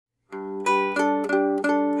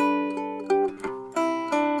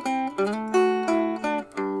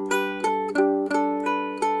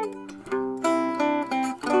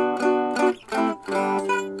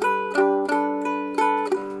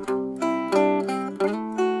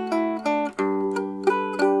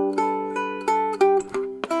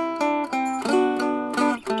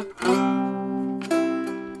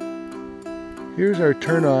our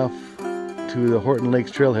turnoff to the Horton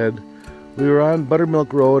Lakes Trail Head. We were on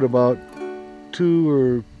Buttermilk Road about 2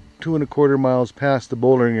 or 2.25 miles past the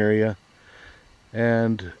bouldering area,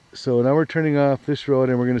 and so now we're turning off this road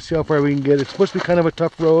and we're going to see how far we can get. It's supposed to be kind of a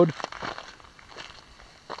tough road,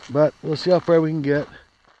 but we'll see how far we can get.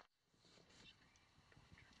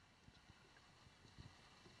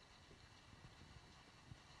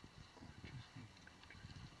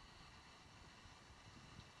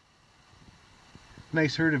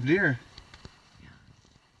 Nice herd of deer.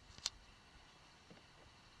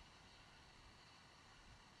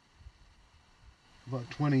 About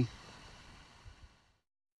 20.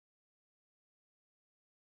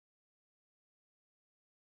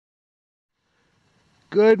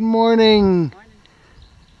 Good morning.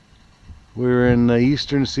 We're in the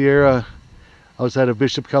Eastern Sierra outside of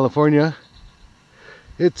Bishop, California.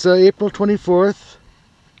 It's April 24th,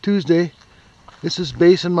 Tuesday. This is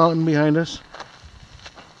Basin Mountain behind us.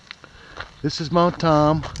 This is Mount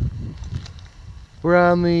Tom. We're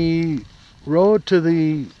on the road to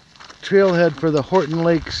the trailhead for the Horton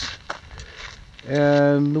Lakes,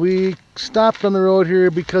 and we stopped on the road here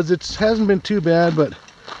because it hasn't been too bad, but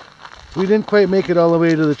we didn't quite make it all the way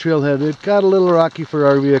to the trailhead. It got a little rocky for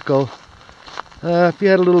our vehicle. If you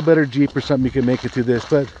had a little better Jeep or something, you could make it through this,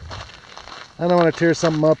 but I don't want to tear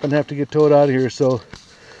something up and have to get towed out of here, so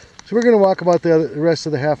we're going to walk about the rest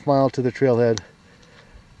of the half mile to the trailhead.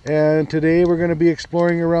 And today we're going to be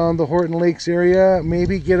exploring around the Horton Lakes area,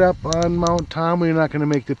 maybe get up on Mount Tom. We're not going to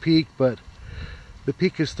make the peak, but the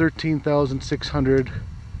peak is 13,600.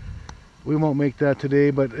 We won't make that today,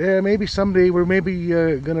 but maybe someday. We're maybe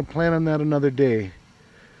going to plan on that another day.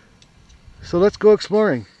 So let's go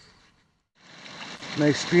exploring.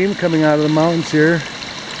 Nice stream coming out of the mountains here.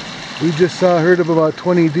 We just saw a herd of about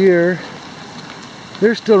 20 deer.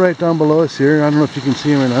 They're still right down below us here. I don't know if you can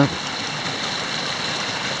see them or not.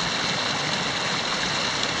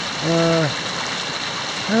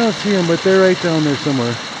 I don't see them, but they're right down there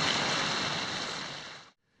somewhere.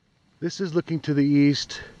 This is looking to the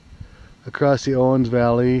east across the Owens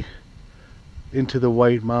Valley into the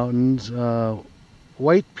White Mountains.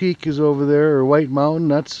 White Peak is over there, or White Mountain,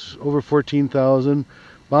 that's over 14,000.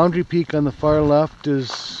 Boundary Peak on the far left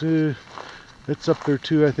is it's up there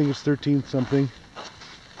too. I think it's 13 something.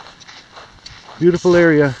 Beautiful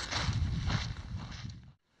area.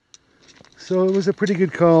 So it was a pretty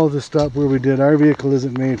good call to stop where we did. Our vehicle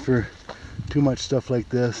isn't made for too much stuff like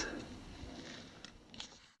this.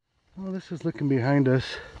 Well, this is looking behind us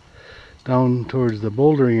down towards the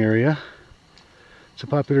bouldering area. It's a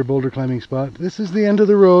popular boulder climbing spot. This is the end of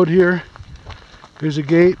the road here. There's a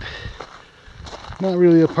gate. Not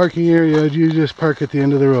really a parking area. You just park at the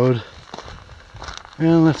end of the road.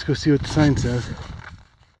 And let's go see what the sign says.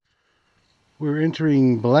 We're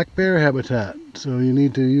entering black bear habitat, so you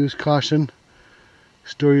need to use caution.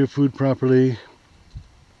 Store your food properly,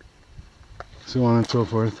 so on and so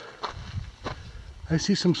forth. I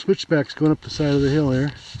see some switchbacks going up the side of the hill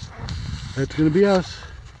there. That's going to be us.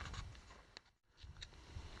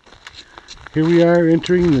 Here we are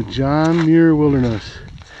entering the John Muir Wilderness,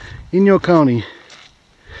 Inyo County.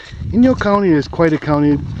 Inyo County is quite a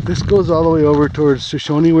county. This goes all the way over towards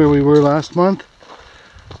Shoshone, where we were last month,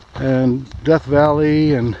 and Death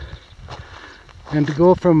Valley, and to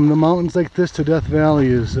go from the mountains like this to Death Valley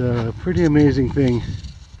is a pretty amazing thing.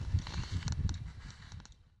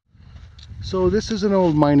 So this is an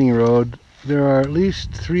old mining road. There are at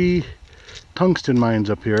least 3 tungsten mines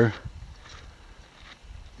up here.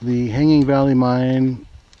 The Hanging Valley mine,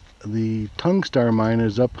 the Tungstar mine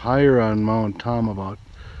is up higher on Mount Tom, about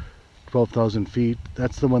 12,000 feet.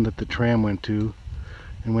 That's the one that the tram went to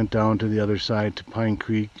and went down to the other side to Pine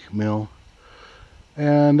Creek Mill.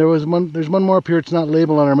 And there's one more up here. It's not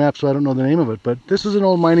labeled on our map, so I don't know the name of it, but this is an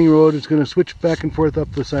old mining road. It's going to switch back and forth up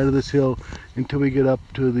the side of this hill until we get up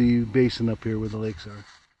to the basin up here where the lakes are.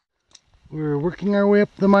 We're working our way up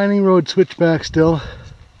the mining road switchback still.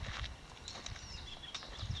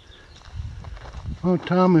 Mount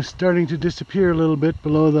Tom is starting to disappear a little bit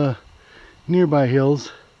below the nearby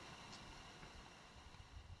hills.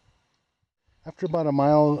 After about a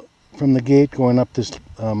mile from the gate going up this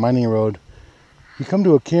mining road, you come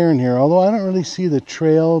to a cairn here, although I don't really see the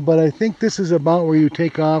trail, but I think this is about where you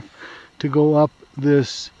take off to go up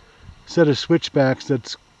this set of switchbacks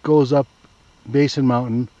that goes up Basin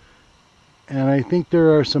Mountain. And I think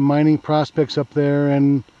there are some mining prospects up there,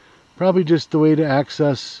 and probably just the way to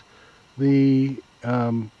access the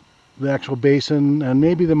actual basin, and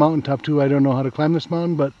maybe the mountaintop too. I don't know how to climb this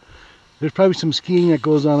mountain, but there's probably some skiing that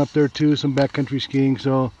goes on up there too, some backcountry skiing.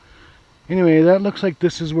 So anyway, that looks like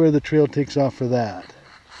this is where the trail takes off for that.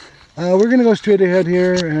 We're going to go straight ahead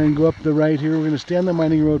here and go up the right here. We're going to stay on the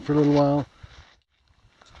mining road for a little while.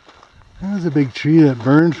 That was a big tree that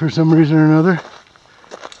burned for some reason or another.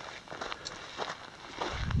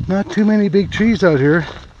 Not too many big trees out here.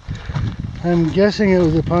 I'm guessing it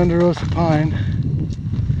was a ponderosa pine.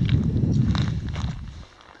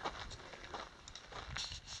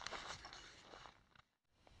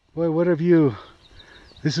 Boy, what a view.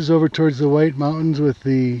 This is over towards the White Mountains with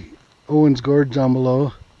the Owens Gorge down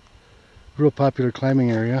below. Real popular climbing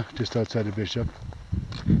area just outside of Bishop.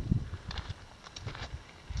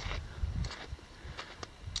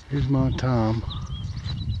 Here's Mount Tom.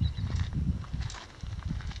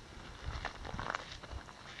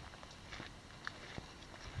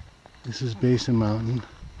 This is Basin Mountain.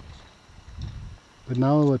 But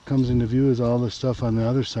now what comes into view is all the stuff on the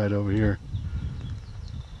other side over here.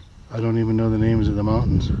 I don't even know the names of the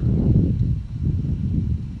mountains.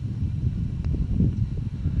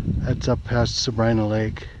 That's up past Sabrina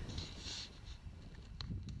Lake.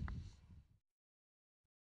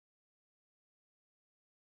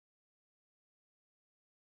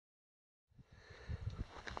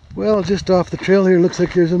 Well, just off the trail here, looks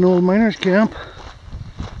like there's an old miners' camp.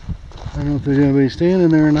 I don't know if there's anybody staying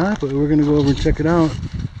in there or not, but we're going to go over and check it out.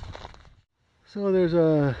 So there's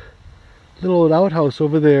a little old outhouse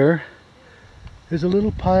over there. There's a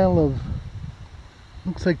little pile of,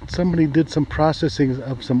 looks like somebody did some processing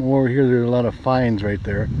of some ore here. There's a lot of fines right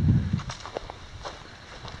there.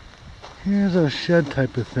 Here's a shed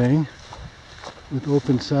type of thing with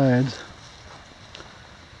open sides.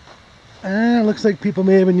 It looks like people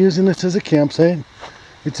may have been using this as a campsite.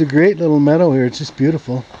 It's a great little meadow here. It's just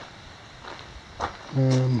beautiful.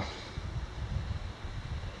 An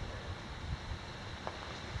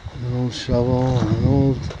old shovel, an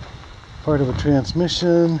old part of a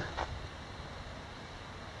transmission.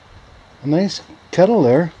 A nice kettle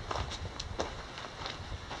there.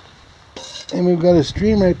 And we've got a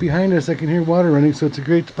stream right behind us. I can hear water running, so it's a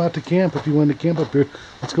great spot to camp if you want to camp up here.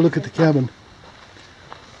 Let's go look at the cabin.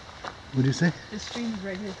 What do you say? The stream is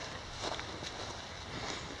right here.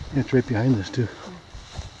 Yeah, it's right behind us too.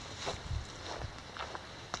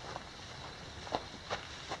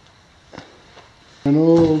 An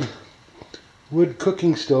old wood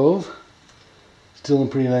cooking stove, still in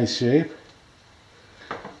pretty nice shape.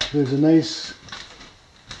 There's a nice,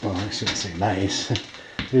 well, I shouldn't say nice,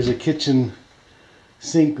 there's a kitchen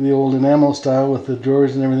sink, the old enamel style with the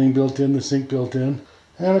drawers and everything built in, the sink built in.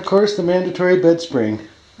 And of course the mandatory bed spring.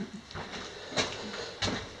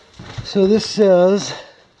 So this says,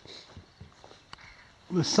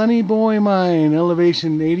 the Sunny Boy Mine,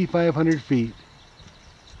 elevation 8,500 feet.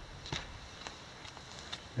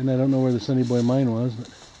 And I don't know where the Sunny Boy Mine was, but...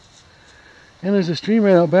 And there's a stream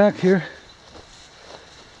right out back here.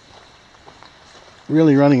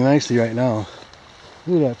 Really running nicely right now.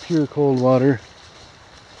 Look at that pure cold water.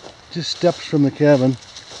 Just steps from the cabin.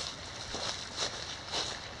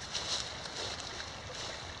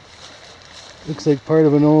 Looks like part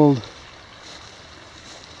of an old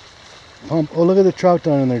pump. Oh, look at the trout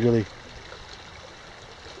down in there, Julie.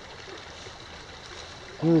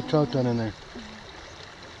 Look at the trout down in there.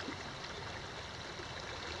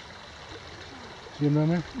 See them down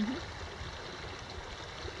there? Mm-hmm.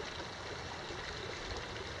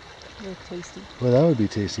 They're tasty. Well, that would be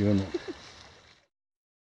tasty, wouldn't it?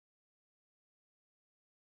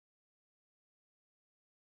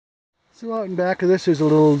 So out in back of this there's a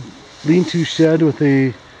little lean-to shed with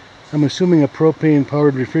a, I'm assuming a propane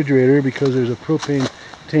powered refrigerator, because there's a propane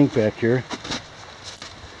tank back here.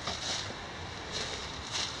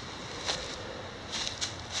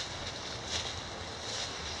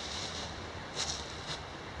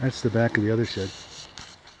 That's the back of the other shed.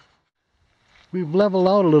 We've leveled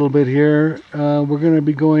out a little bit here. We're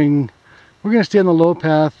going to stay on the low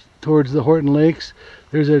path towards the Horton Lakes.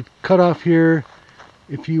 There's a cutoff here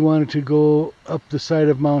if you wanted to go up the side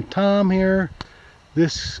of Mount Tom here.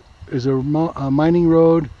 This is a mining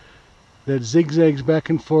road that zigzags back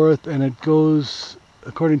and forth, and it goes,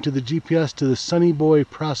 according to the GPS, to the Sunny Boy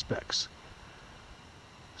Prospects.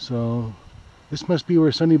 So this must be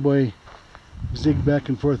where Sunny Boy zigged back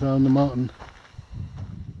and forth on the mountain.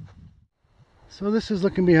 So this is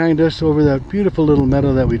looking behind us over that beautiful little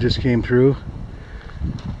meadow that we just came through.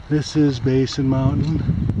 This is Basin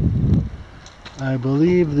Mountain. I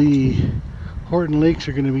believe the Horton Lakes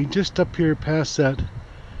are going to be just up here past that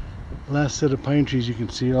last set of pine trees you can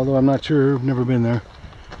see, although I'm not sure, I've never been there.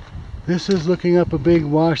 This is looking up a big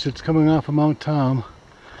wash that's coming off of Mount Tom.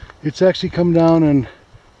 It's actually come down and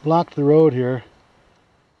blocked the road here.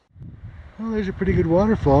 Well, there's a pretty good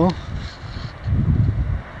waterfall.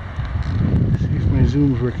 Let's see if my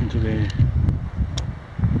zoom's working today.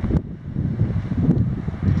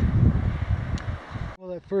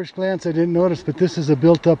 Well, at first glance I didn't notice, but this is a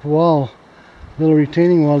built-up wall, little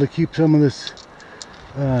retaining wall to keep some of this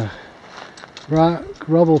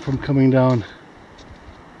rubble from coming down.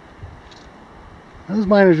 Those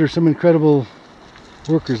miners are some incredible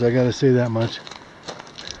workers, I gotta say that much.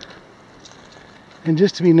 And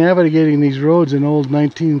just to be navigating these roads in old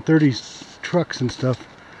 1930s trucks and stuff,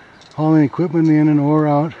 hauling equipment in and ore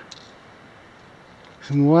out,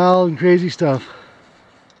 some wild and crazy stuff.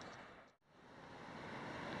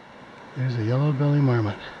 There's a yellow-belly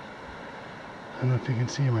marmot. I don't know if you can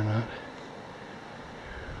see him or not.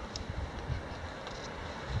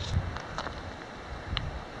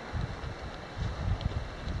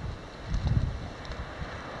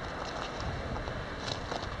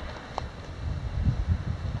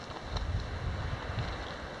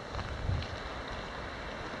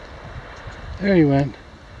 There he went.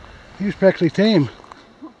 He was practically tame.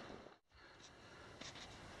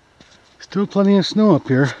 Still plenty of snow up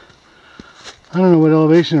here. I don't know what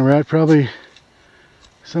elevation we're at, probably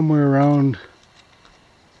somewhere around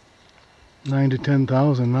 9,000 to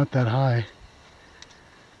 10,000, not that high.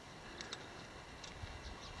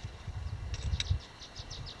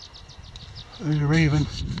 There's a raven.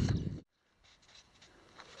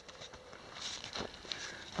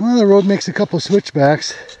 Well, the road makes a couple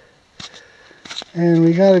switchbacks, and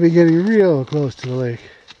we got to be getting real close to the lake.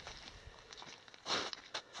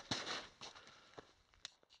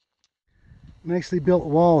 Nicely built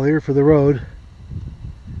wall here for the road.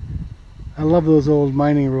 I love those old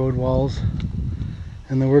mining road walls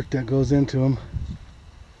and the work that goes into them.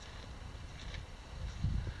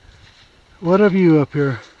 What a view up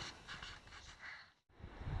here.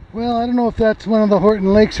 Well, I don't know if that's one of the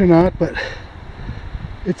Horton Lakes or not, but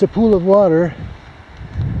it's a pool of water.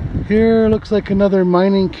 Here looks like another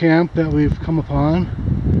mining camp that we've come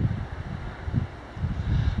upon.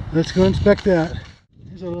 Let's go inspect that.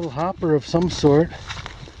 Here's a little hopper of some sort.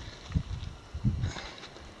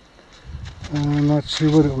 I'm not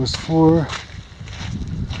sure what it was for.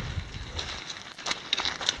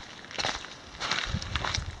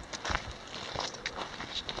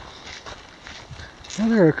 Well,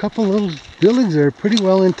 there are a couple little buildings that are pretty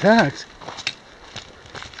well intact.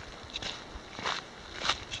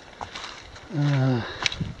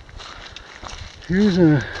 Here's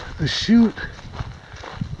a chute.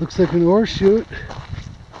 Looks like an ore chute.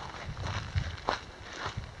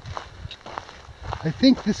 I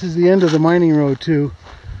think this is the end of the mining road too.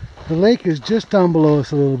 The lake is just down below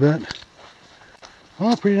us a little bit.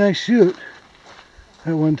 Oh, pretty nice chute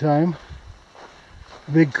at one time.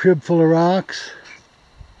 A big crib full of rocks.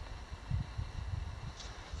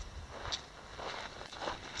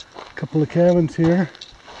 A couple of cabins here.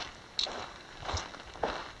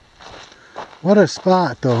 What a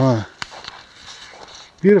spot though, huh?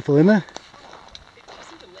 Beautiful, isn't it? Did you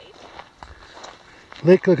see the lake?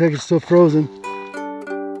 Lake looks like it's still frozen.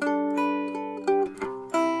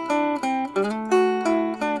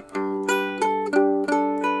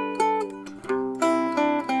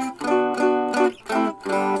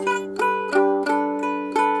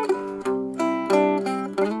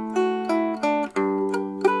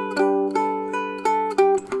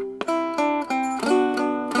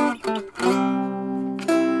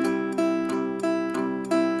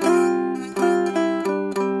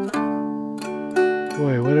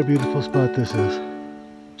 Boy, what a beautiful spot this is.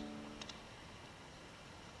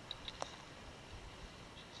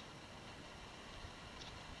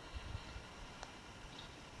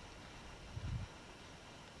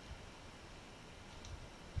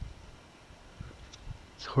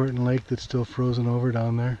 It's Horton Lake that's still frozen over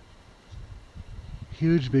down there.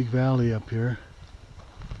 Huge big valley up here.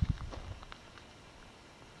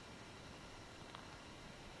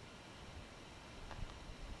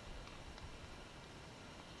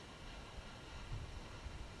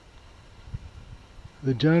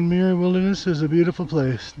 The John Muir Wilderness is a beautiful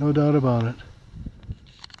place, no doubt about it.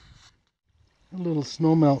 A little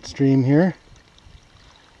snowmelt stream here.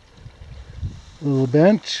 A little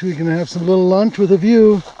bench. We can have some little lunch with a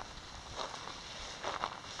view.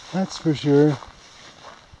 That's for sure.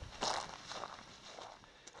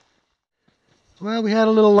 Well, we had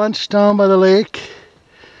a little lunch down by the lake,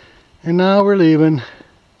 and now we're leaving.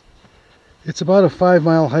 It's about a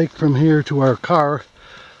 5-mile hike from here to our car,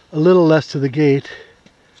 a little less to the gate.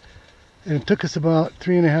 And it took us about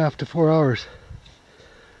 3.5 to 4 hours.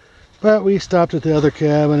 But we stopped at the other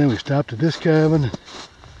cabin and we stopped at this cabin.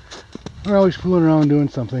 We're always fooling around doing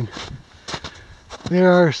something.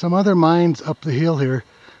 There are some other mines up the hill here.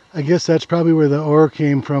 I guess that's probably where the ore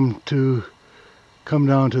came from to come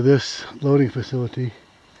down to this loading facility.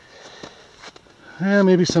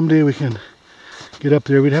 Maybe someday we can get up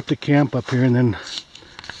there. We'd have to camp up here and then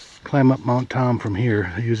climb up Mount Tom from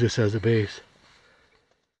here. I use this as a base.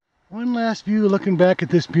 One last view looking back at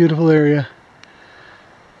this beautiful area.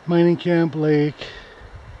 Mining Camp Lake.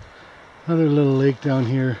 Another little lake down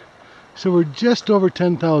here. So we're just over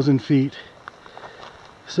 10,000 feet.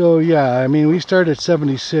 So yeah, I mean, we started at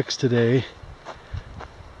 76 today.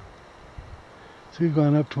 So we've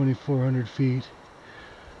gone up 2,400 feet.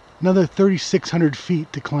 Another 3,600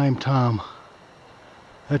 feet to climb Tom.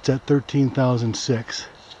 That's at 13,006.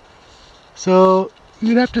 So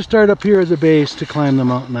you'd have to start up here as a base to climb the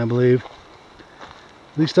mountain, I believe.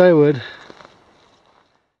 At least I would.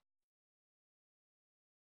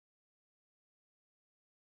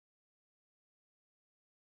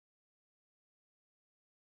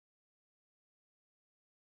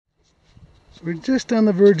 We're just on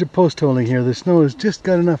the verge of post holing here. The snow has just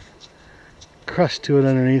got enough crust to it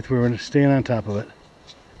underneath where we're staying on top of it.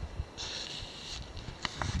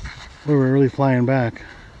 We're really flying back.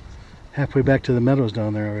 Halfway back to the meadows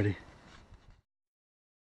down there already.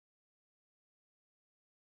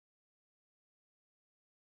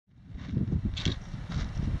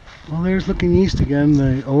 Well, there's looking east again,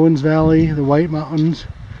 the Owens Valley, the White Mountains,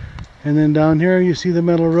 and then down here you see the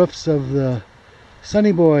metal roofs of the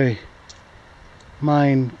Sunny Boy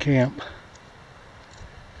mine camp.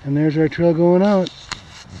 And there's our trail going out.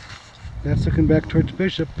 That's looking back towards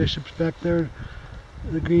Bishop. Bishop's back there.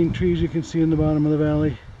 The green trees you can see in the bottom of the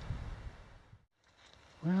valley.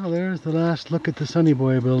 Well, there's the last look at the Sunny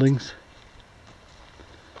Boy buildings.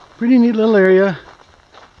 Pretty neat little area.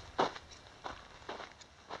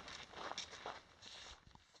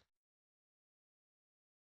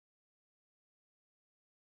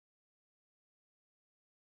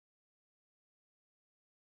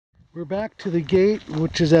 We're back to the gate,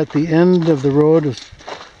 which is at the end of the road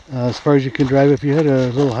as far as you can drive. If you had a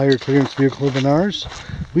little higher clearance vehicle than ours,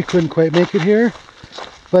 we couldn't quite make it here.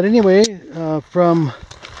 But anyway, from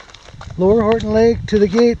Lower Horton Lake to the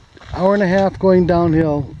gate, hour and a half going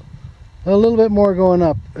downhill. A little bit more going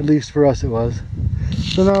up, at least for us it was.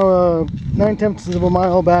 So now 9/10 of a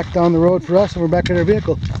mile back down the road for us, and we're back in our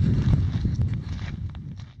vehicle.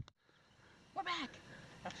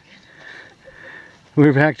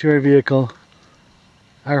 We're back to our vehicle.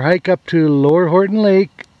 Our hike up to Lower Horton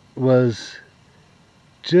Lake was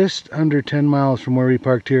just under 10 miles from where we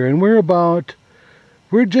parked here, and we're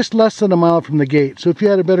just less than a mile from the gate. So if you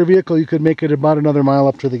had a better vehicle, you could make it about another mile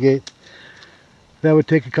up to the gate. That would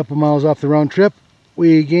take a couple miles off the round trip.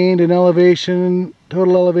 We gained an elevation,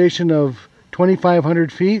 total elevation of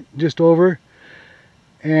 2,500 feet, just over,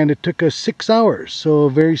 and it took us 6 hours. So a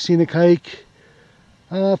very scenic hike.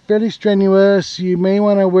 Fairly strenuous. You may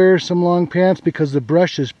want to wear some long pants because the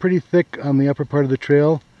brush is pretty thick on the upper part of the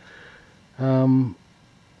trail. I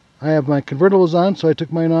have my convertibles on, so I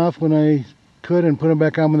took mine off when I could and put them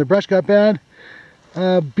back on when the brush got bad.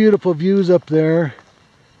 Beautiful views up there.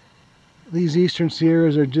 These eastern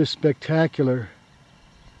Sierras are just spectacular.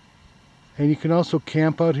 And you can also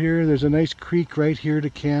camp out here. There's a nice creek right here to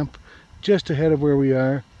camp just ahead of where we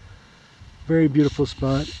are. Very beautiful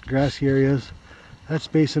spot, grassy areas. That's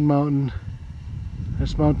Basin Mountain.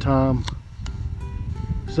 That's Mount Tom.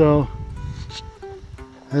 So,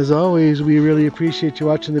 as always, we really appreciate you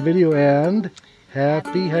watching the video, and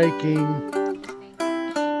happy hiking!